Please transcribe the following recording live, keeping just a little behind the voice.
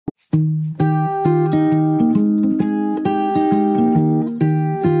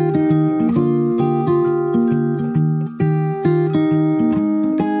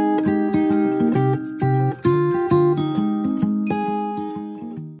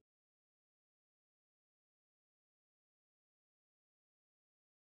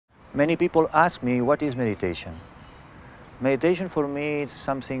Many people ask me, what is meditation? Meditation for me is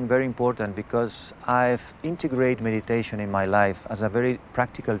something very important because I've integrated meditation in my life as a very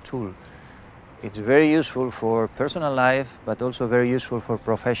practical tool. It's very useful for personal life, but also very useful for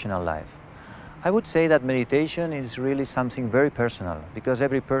professional life. I would say that meditation is really something very personal because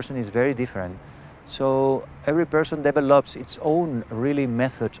every person is very different. So every person develops its own really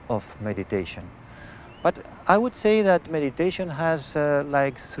method of meditation. But I would say that meditation has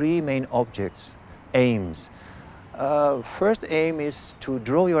like three main objects, aims. First aim is to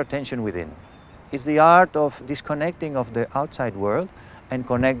draw your attention within. It's the art of disconnecting of the outside world and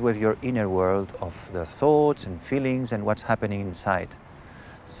connect with your inner world of the thoughts and feelings and what's happening inside.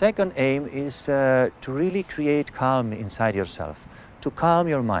 Second aim is to really create calm inside yourself, to calm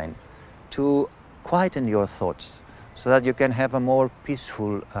your mind, to quieten your thoughts so that you can have a more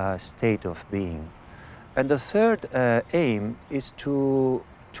peaceful state of being. And the third aim is to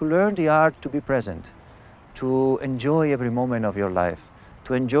learn the art to be present, to enjoy every moment of your life,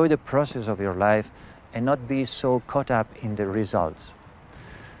 to enjoy the process of your life and not be so caught up in the results.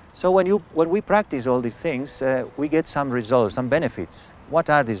 So when we practice all these things, we get some results, some benefits. What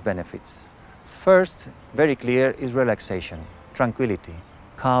are these benefits? First, very clear, is relaxation, tranquility,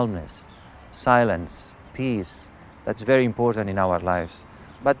 calmness, silence, peace. That's very important in our lives.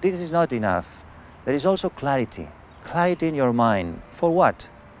 But this is not enough. There is also clarity, clarity in your mind. For what?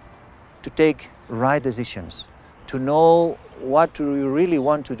 To take right decisions, to know what you really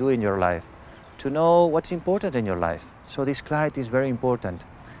want to do in your life, to know what's important in your life. So this clarity is very important.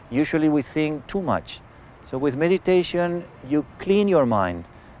 Usually we think too much. So with meditation, you clean your mind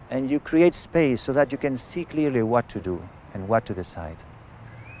and you create space so that you can see clearly what to do and what to decide.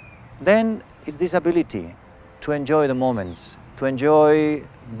 Then it's this ability to enjoy the moments, to enjoy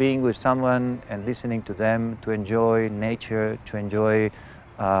being with someone and listening to them, to enjoy nature, to enjoy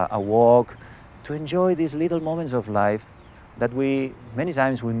a walk, to enjoy these little moments of life that many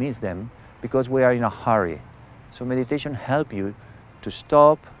times we miss them because we are in a hurry. So meditation helps you to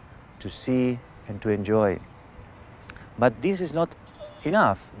stop, to see and to enjoy. But this is not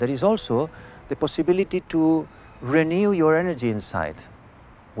enough. There is also the possibility to renew your energy inside.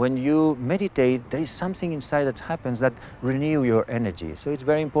 When you meditate, there is something inside that happens that renew your energy. So it's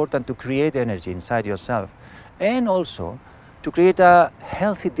very important to create energy inside yourself and also to create a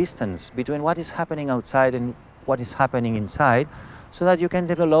healthy distance between what is happening outside and what is happening inside so that you can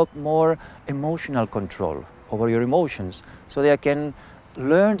develop more emotional control over your emotions so that you can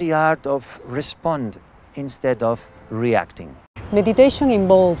learn the art of respond instead of reacting. Meditation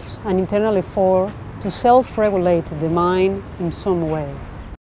involves an internal effort to self-regulate the mind in some way.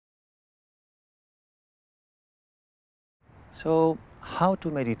 So, how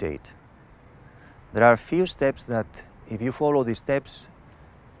to meditate? There are a few steps that if you follow these steps,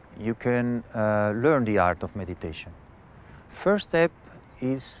 you can learn the art of meditation. First step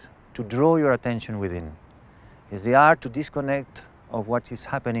is to draw your attention within. It's the art to disconnect of what is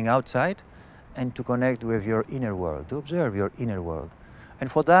happening outside and to connect with your inner world, to observe your inner world.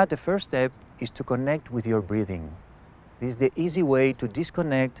 And for that, the first step is to connect with your breathing. This is the easy way to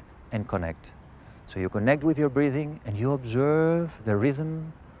disconnect and connect. So you connect with your breathing and you observe the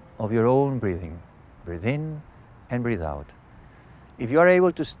rhythm of your own breathing. Breathe in and breathe out. If you are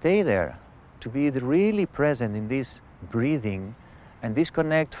able to stay there, to be really present in this breathing and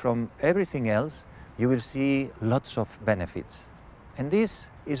disconnect from everything else, you will see lots of benefits. And this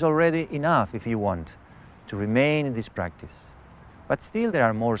is already enough if you want to remain in this practice. But still there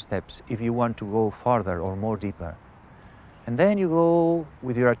are more steps if you want to go further or more deeper. And then you go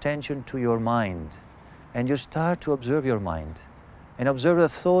with your attention to your mind and you start to observe your mind and observe the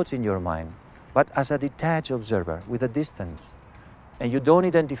thoughts in your mind, but as a detached observer with a distance. And you don't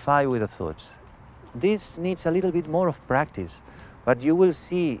identify with the thoughts. This needs a little bit more of practice, but you will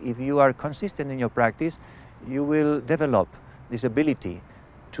see if you are consistent in your practice, you will develop this ability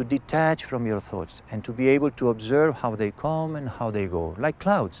to detach from your thoughts and to be able to observe how they come and how they go, like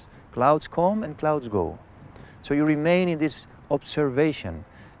clouds. Clouds come and clouds go. So you remain in this observation,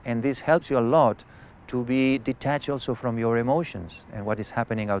 and this helps you a lot to be detached also from your emotions and what is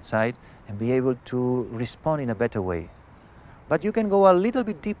happening outside and be able to respond in a better way. But you can go a little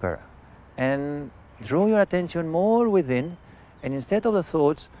bit deeper and draw your attention more within, and instead of the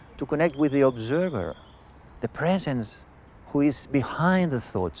thoughts, to connect with the observer, the presence who is behind the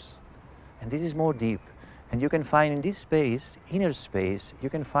thoughts. And this is more deep. And you can find in this space, inner space, you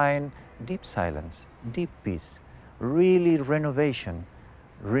can find deep silence, deep peace, really renovation,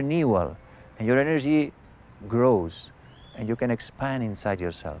 renewal, and your energy grows and you can expand inside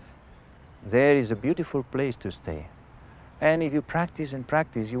yourself. There is a beautiful place to stay. And if you practice and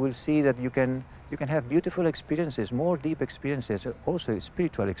practice, you will see that you can have beautiful experiences, more deep experiences, also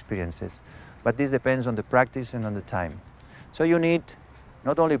spiritual experiences. But this depends on the practice and on the time. So you need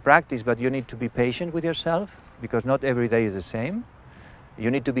not only practice, but you need to be patient with yourself, because not every day is the same.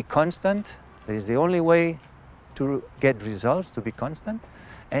 You need to be constant. That is the only way to get results, to be constant.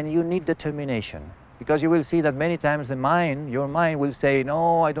 And you need determination, because you will see that many times your mind will say,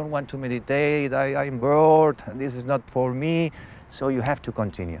 no, I don't want to meditate, I'm bored, this is not for me. So you have to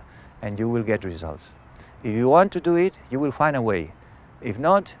continue, and you will get results. If you want to do it, you will find a way. If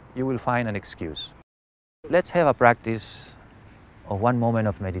not, you will find an excuse. Let's have a practice of 1 moment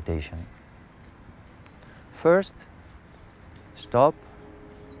of meditation. First, stop,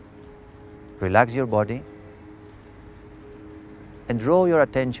 relax your body, and draw your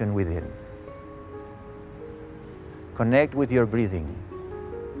attention within. Connect with your breathing.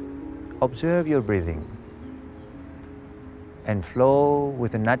 Observe your breathing and flow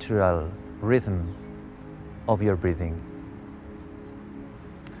with the natural rhythm of your breathing.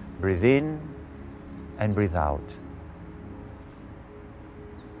 Breathe in and breathe out.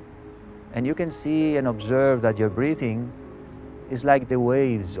 And you can see and observe that your breathing is like the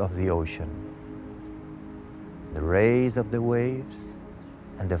waves of the ocean. The rise of the waves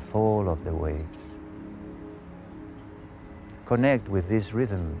and the fall of the waves. Connect with this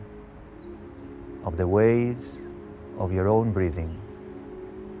rhythm of the waves of your own breathing.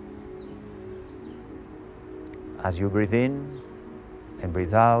 As you breathe in and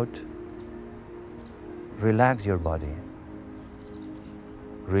breathe out, relax your body.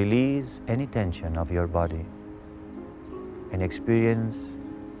 Release any tension of your body and experience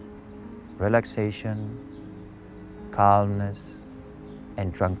relaxation, calmness,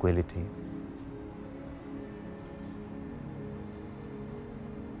 and tranquility.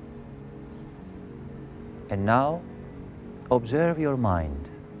 And now, observe your mind.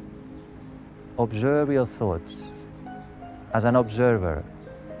 Observe your thoughts. As an observer,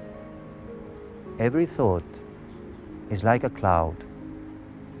 every thought is like a cloud.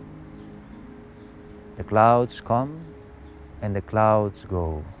 The clouds come and the clouds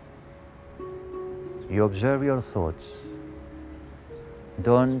go. You observe your thoughts.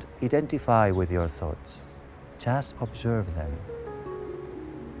 Don't identify with your thoughts. Just observe them.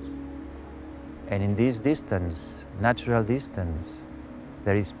 And in this distance, natural distance,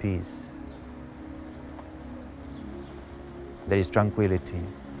 there is peace. There is tranquility.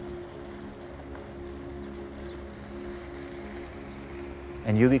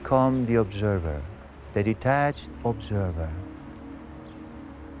 And you become the observer, the detached observer,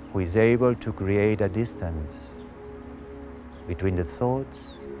 who is able to create a distance between the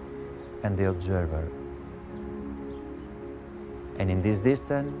thoughts and the observer. And in this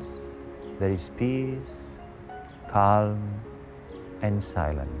distance, there is peace, calm, and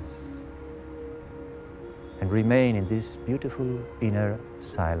silence. And remain in this beautiful inner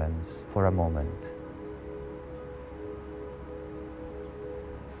silence for a moment.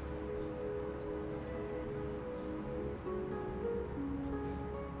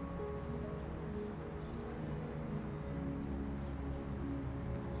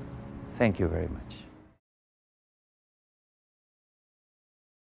 Thank you very much.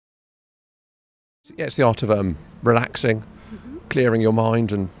 Yeah, it's the art of relaxing, clearing your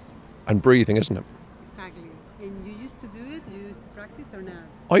mind and breathing, isn't it? Exactly. And you used to do it? You used to practice or not?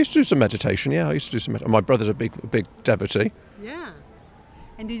 I used to do some meditation, yeah. I used to do some meditation. My brother's a big devotee. Yeah.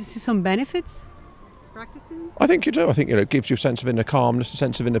 And did you see some benefits practicing? I think you do. I think it gives you a sense of inner calmness, a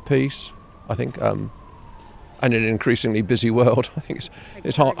sense of inner peace. I think, and in an increasingly busy world, I think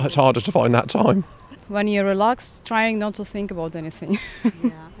it's harder to find that time. When you're relaxed, trying not to think about anything.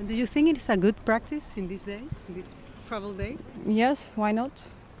 Yeah. And do you think it's a good practice in these days, in these travel days? Yes, why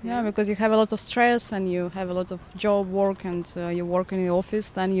not? Yeah, because you have a lot of stress and you have a lot of job work and you work in the office,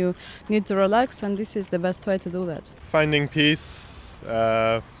 then you need to relax, and this is the best way to do that. Finding peace,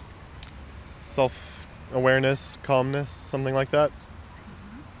 self-awareness, calmness, something like that.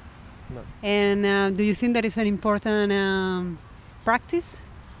 No. And do you think that is an important practice?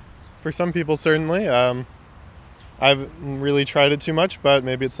 For some people, certainly. I haven't really tried it too much, but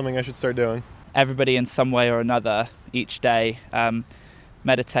maybe it's something I should start doing. Everybody in some way or another each day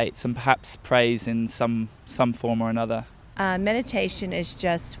meditates and perhaps prays in some form or another. Meditation is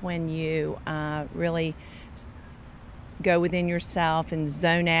just when you really go within yourself and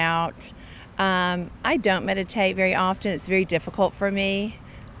zone out. I don't meditate very often. It's very difficult for me,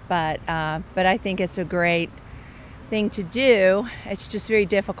 but I think it's a great thing to do. It's just very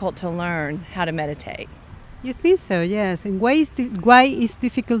difficult to learn how to meditate. You think so? Yes. And why is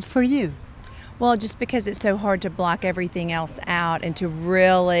difficult for you? Well, just because it's so hard to block everything else out and to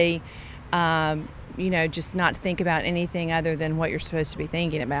really, just not think about anything other than what you're supposed to be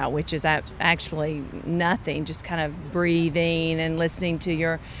thinking about, which is actually nothing, just kind of breathing and listening to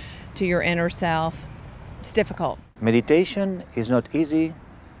your inner self. It's difficult. Meditation is not easy,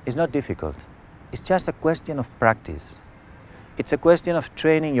 it's not difficult. It's just a question of practice. It's a question of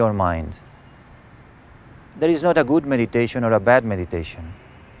training your mind. There is not a good meditation or a bad meditation.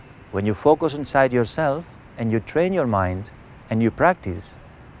 When you focus inside yourself and you train your mind and you practice,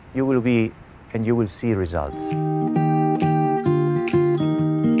 you will see results.